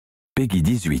Peggy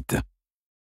 18.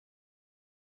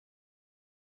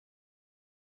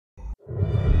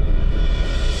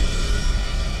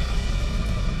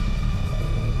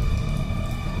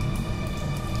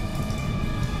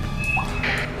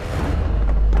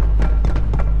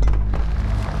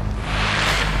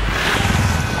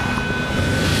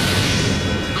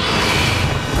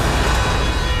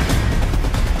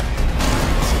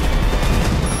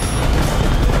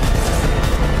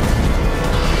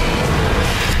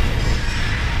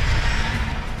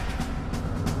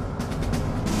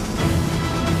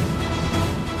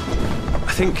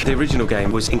 I think the original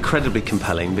game was incredibly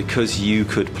compelling because you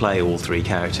could play all three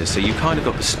characters, so you kind of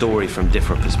got the story from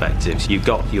different perspectives. You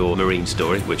got your Marine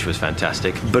story, which was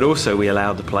fantastic, but also we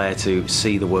allowed the player to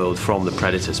see the world from the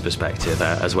Predator's perspective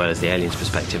as well as the Alien's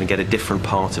perspective and get a different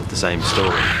part of the same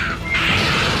story.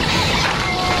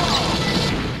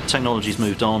 Technology's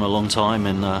moved on a long time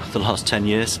in the last 10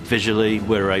 years. Visually,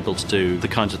 we're able to do the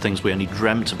kinds of things we only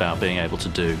dreamt about being able to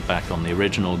do back on the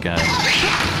original game.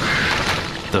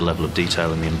 The level of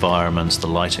detail in the environments, the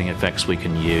lighting effects we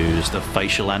can use, the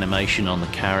facial animation on the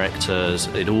characters,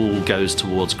 it all goes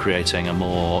towards creating a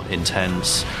more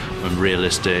intense and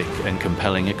realistic and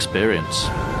compelling experience.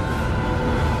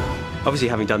 Obviously,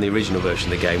 having done the original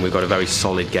version of the game, we've got a very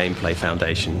solid gameplay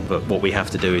foundation, but what we have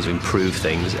to do is improve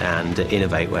things and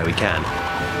innovate where we can.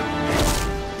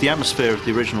 The atmosphere of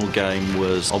the original game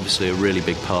was obviously a really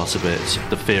big part of it.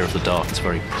 The fear of the dark is a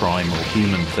very primal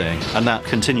human thing, and that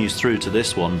continues through to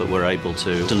this one, but we're able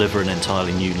to deliver an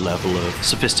entirely new level of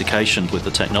sophistication with the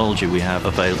technology we have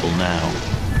available now.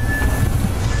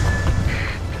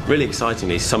 Really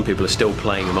excitingly, some people are still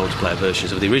playing the multiplayer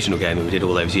versions of the original game that we did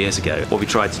all those years ago. What we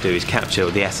tried to do is capture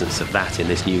the essence of that in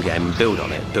this new game and build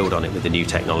on it with the new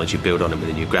technology, build on it with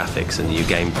the new graphics and the new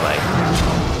gameplay.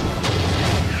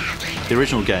 The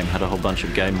original game had a whole bunch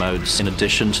of game modes in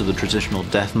addition to the traditional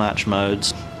deathmatch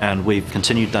modes, and we've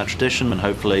continued that tradition, and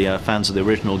hopefully fans of the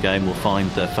original game will find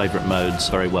their favourite modes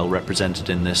very well represented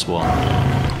in this one.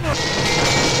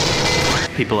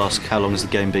 People ask how long has the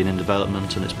game been in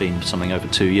development, and it's been something over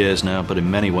 2 years now, but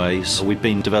in many ways we've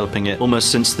been developing it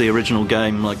almost since the original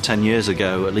game, like 10 years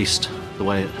ago, at least the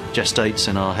way it gestates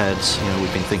in our heads. You know,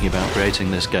 we've been thinking about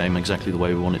creating this game exactly the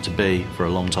way we want it to be for a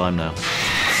long time now.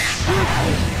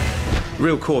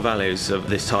 Real core values of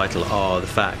this title are the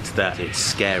fact that it's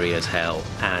scary as hell,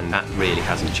 and that really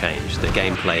hasn't changed. The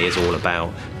gameplay is all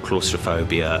about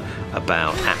claustrophobia,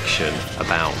 about action,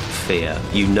 about fear.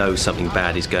 You know something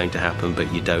bad is going to happen,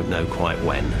 but you don't know quite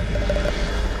when.